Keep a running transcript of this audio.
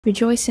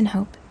Rejoice in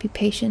hope, be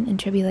patient in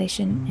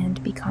tribulation,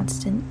 and be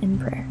constant in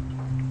prayer.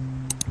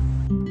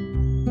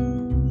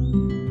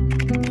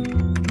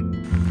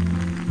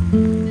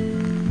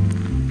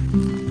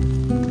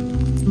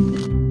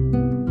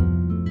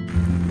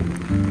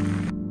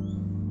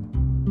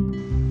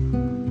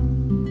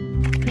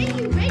 Are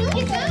you ready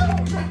to go?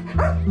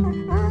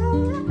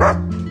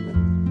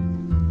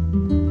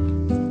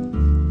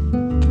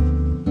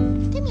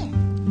 Come here.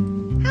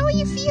 How are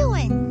you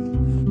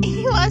feeling?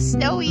 You are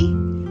snowy.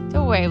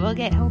 Don't worry, we'll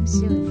get home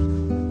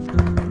soon.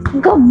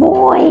 Good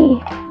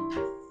boy!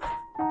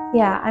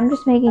 Yeah, I'm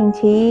just making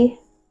tea.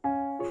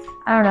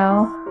 I don't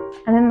know.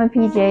 I'm in my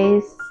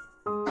PJs.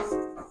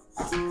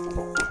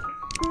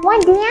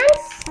 Want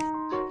dance?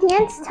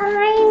 Dance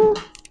time!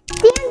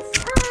 Dance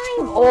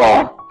time!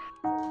 Oh!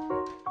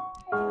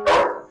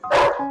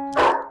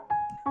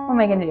 What am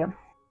I gonna do?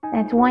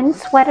 That's one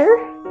sweater.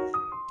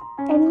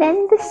 And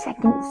then the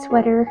second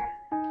sweater.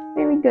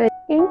 Very good.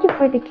 Thank you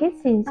for the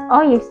kisses.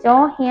 Oh, you're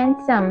so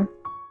handsome.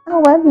 I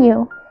love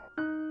you.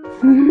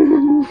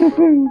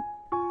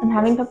 I'm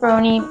having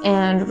pepperoni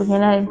and we're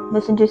gonna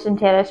listen to some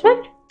Taylor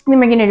Swift. And then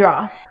we're gonna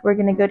draw. We're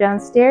gonna go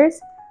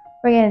downstairs.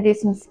 We're gonna do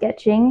some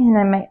sketching and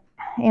I might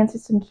answer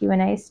some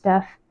Q&A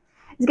stuff.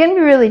 It's gonna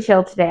be really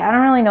chill today. I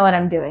don't really know what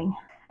I'm doing.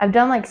 I've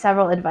done like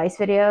several advice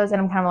videos and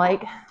I'm kind of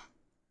like,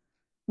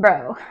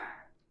 bro,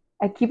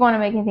 I keep on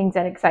making things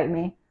that excite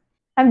me.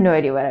 I have no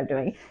idea what I'm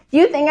doing. Do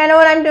you think I know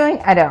what I'm doing?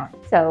 I don't.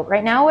 So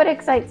right now what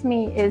excites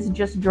me is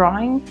just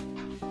drawing.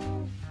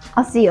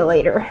 I'll see you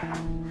later.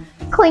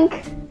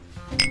 Clink.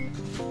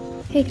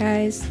 Hey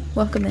guys,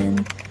 welcome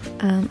in.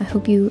 I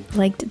hope you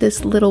liked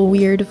this little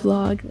weird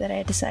vlog that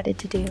I decided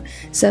to do.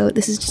 So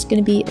this is just going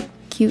to be a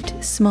cute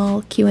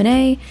small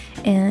Q&A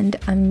and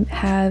I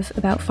have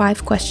about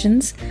 5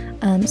 questions.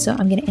 So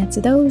I'm going to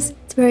answer those.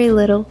 It's very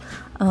little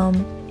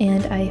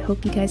and I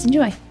hope you guys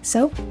enjoy.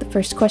 So the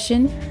first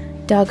question,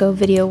 doggo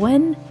video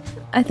when?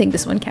 I think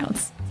this one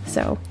counts.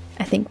 So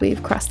I think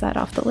we've crossed that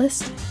off the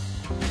list.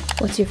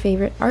 What's your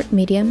favorite art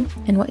medium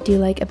and what do you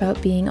like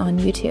about being on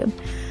YouTube?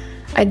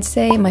 I'd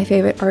say my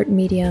favorite art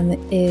medium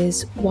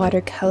is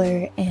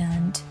watercolor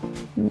and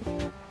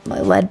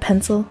lead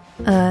pencil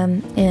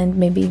and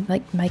maybe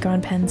like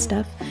micron pen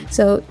stuff.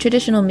 So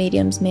traditional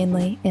mediums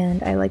mainly,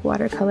 and I like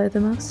watercolor the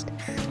most.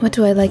 What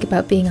do I like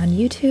about being on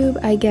YouTube?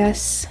 I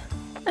guess,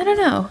 I don't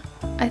know.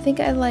 I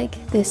think I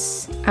like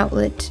this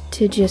outlet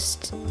to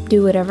just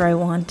do whatever I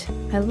want.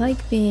 I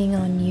like being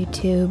on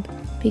YouTube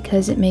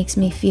because it makes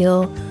me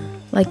feel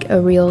like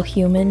a real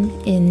human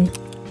in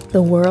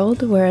the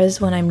world, whereas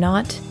when I'm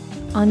not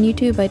on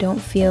YouTube, I don't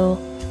feel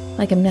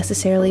like I'm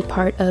necessarily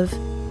part of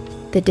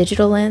the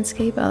digital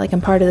landscape. Like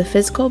I'm part of the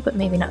physical, but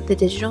maybe not the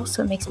digital,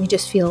 so it makes me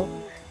just feel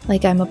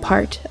like I'm a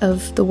part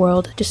of the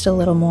world just a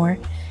little more.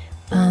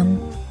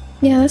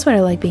 Yeah, that's what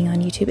I like being on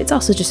YouTube. It's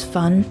also just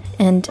fun,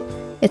 and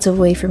it's a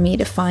way for me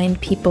to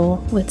find people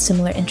with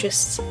similar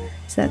interests,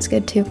 so that's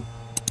good too.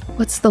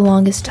 What's the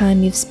longest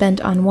time you've spent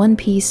on one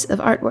piece of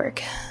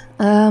artwork?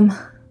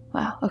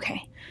 Wow,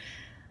 okay.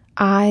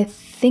 I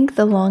think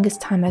the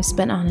longest time I've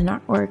spent on an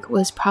artwork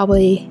was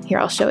probably, here,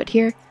 I'll show it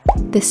here.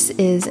 This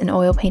is an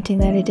oil painting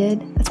that I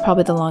did. That's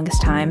probably the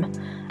longest time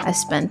I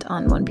spent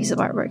on one piece of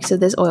artwork. So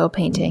this oil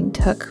painting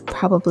took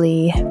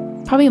probably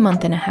a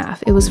month and a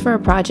half. It was for a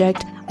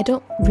project. I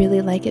don't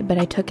really like it, but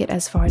I took it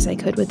as far as I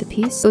could with the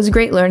piece. It was a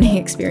great learning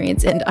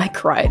experience and I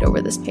cried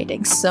over this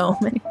painting so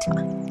many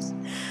times.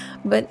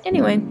 But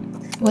anyway,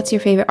 what's your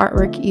favorite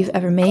artwork you've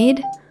ever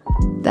made?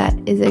 That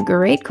is a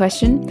great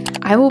question.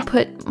 I will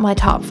put my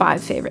top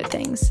 5 favorite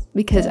things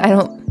because I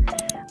don't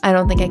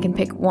think I can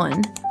pick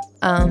one.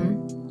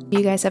 Do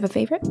you guys have a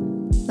favorite?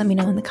 Let me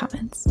know in the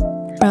comments.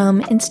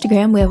 From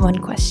Instagram, we have one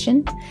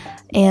question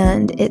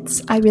and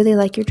it's, I really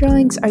like your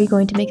drawings. Are you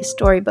going to make a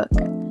storybook?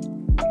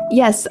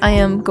 Yes, I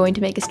am going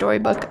to make a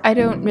storybook. I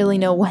don't really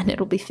know when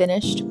it'll be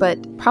finished,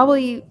 but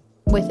probably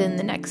within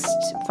the next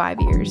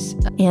 5 years.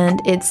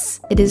 And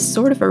it is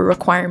sort of a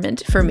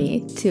requirement for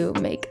me to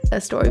make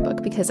a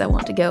storybook because I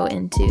want to go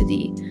into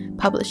the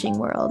publishing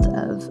world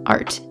of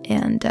art.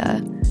 And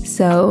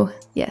so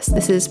yes,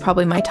 this is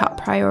probably my top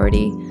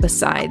priority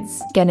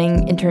besides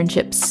getting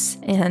internships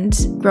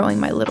and growing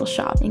my little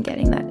shop and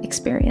getting that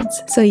experience.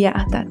 So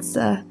yeah, that's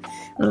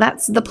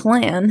the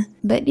plan.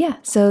 But yeah,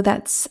 so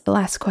that's the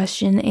last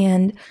question,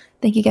 and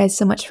thank you guys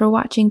so much for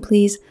watching.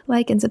 Please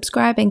like and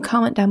subscribe and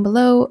comment down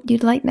below what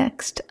you'd like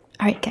next.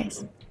 Alright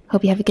guys,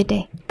 hope you have a good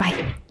day.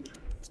 Bye.